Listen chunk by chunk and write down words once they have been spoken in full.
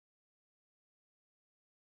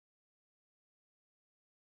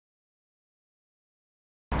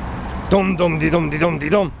Dum dum de dum de dum de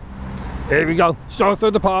dum. Here we go. Straight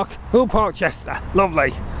through the park. Who Park Chester.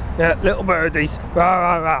 Lovely. Yeah, little birdies. Rah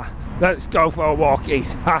rah rah. Let's go for a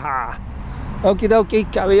walkies. Ha ha. Okie dokie,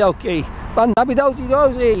 karaoke. Bandabby dozy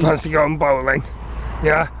dozy. Fancy going bowling?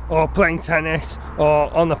 Yeah, or playing tennis,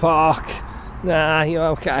 or on the park. Nah, you're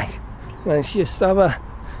okay. Let's just have a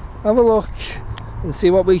look and see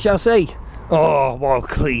what we shall see. Oh, what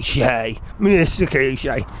cliche, Mr.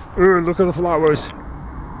 Cliche. Ooh, look at the flowers.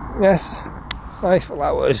 Yes, nice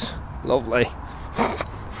flowers, lovely.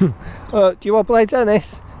 Do you want to play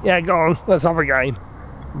tennis? Yeah, go on, let's have a game.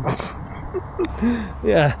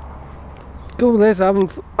 Yeah. Go, Liz, I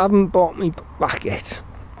haven't bought me racket.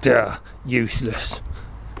 Duh, useless.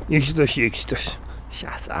 Useless.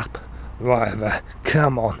 Shut up. Whatever.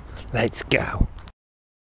 Come on, let's go.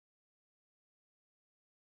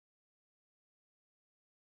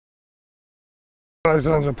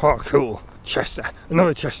 Alexandra Park, cool. Chester,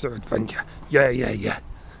 another Chester adventure. Yeah.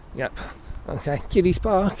 Yep. Okay, Kiddies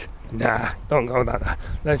Park. Nah, don't go that way.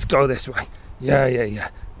 Let's go this way. Yeah.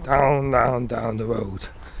 Down the road.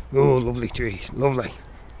 Oh, lovely trees, lovely.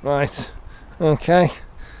 Right. Okay.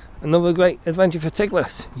 Another great adventure for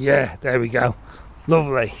Tiglet. Yeah, there we go.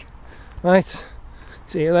 Lovely. Right.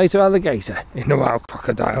 See you later, alligator. In the wild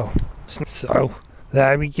crocodile. So,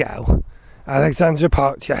 there we go. Alexandra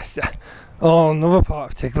Park, Chester. Oh, another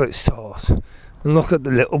part of Tiglet stores. And look at the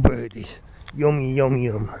little birdies.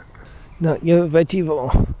 Yum. Not your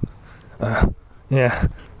vegetable. Yeah,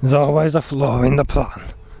 there's always a flaw in the plan.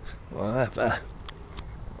 Whatever.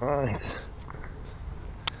 Right.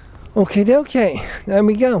 Okay, there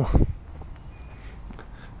we go.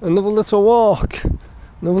 Another little walk.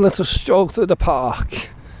 Another little stroll through the park.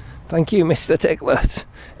 Thank you, Mr. Tiglet.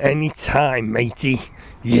 Anytime, matey.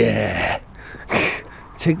 Yeah.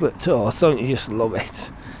 Tiglet tours, don't you just love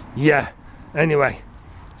it? Yeah. Anyway,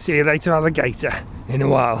 see you later, alligator. In a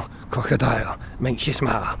while, crocodile. Makes you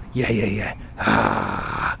smile. Yeah.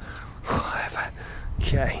 Ah. Whatever.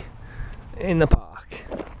 Okay. In the park.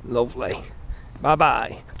 Lovely.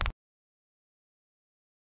 Bye-bye.